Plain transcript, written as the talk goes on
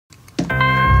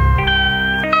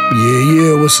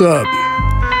Yeah, what's up?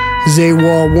 This is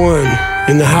Awol One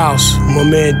in the house. My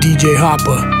man DJ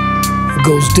Hoppa. It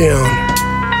goes down.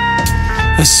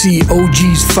 I see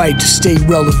OGs fight to stay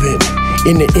relevant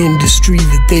in the industry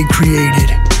that they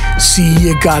created. See,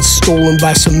 it got stolen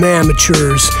by some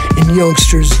amateurs and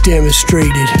youngsters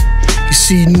demonstrated. You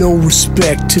see, no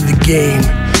respect to the game.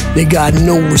 They got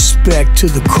no respect to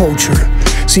the culture.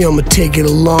 See, I'ma take it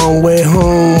a long way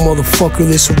home, motherfucker,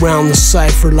 this around the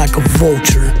cipher like a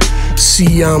vulture.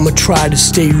 See, I'ma try to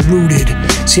stay rooted.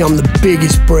 See, I'm the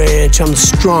biggest branch, I'm the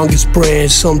strongest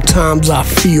branch. Sometimes I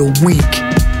feel weak,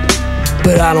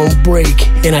 but I don't break,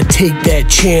 and I take that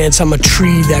chance. I'm a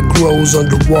tree that grows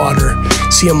underwater.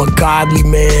 See, I'm a godly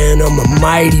man, I'm a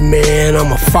mighty man.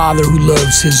 I'm a father who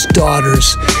loves his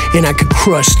daughters, and I could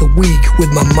crush the weak with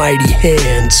my mighty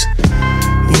hands.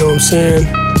 You know what I'm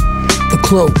saying? The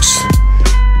Cloaks,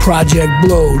 Project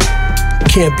Blowed,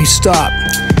 Can't Be Stopped,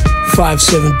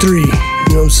 573, you know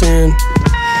what I'm saying?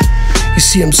 You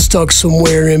see, I'm stuck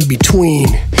somewhere in between.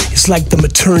 It's like the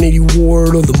maternity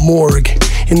ward or the morgue,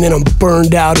 and then I'm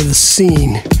burned out of the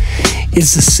scene.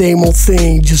 It's the same old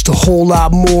thing, just a whole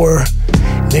lot more.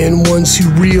 Then once you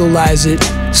realize it,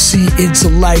 see, it's a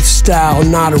lifestyle,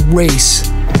 not a race.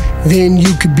 Then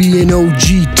you could be an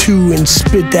OG too and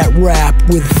spit that rap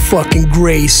with fucking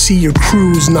grace. See, your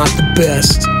crew's not the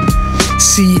best.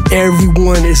 See,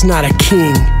 everyone is not a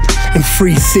king, and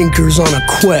free thinkers on a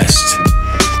quest.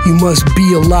 You must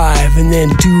be alive and then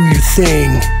do your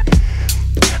thing.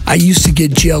 I used to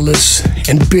get jealous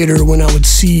and bitter when I would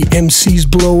see MCs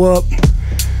blow up,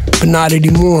 but not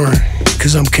anymore,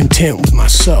 cause I'm content with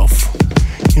myself.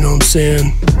 You know what I'm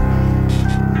saying?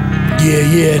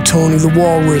 Yeah, Tony the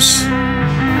Walrus.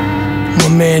 My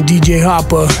man DJ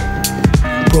Hoppa.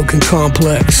 Broken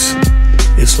Complex.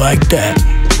 It's like that.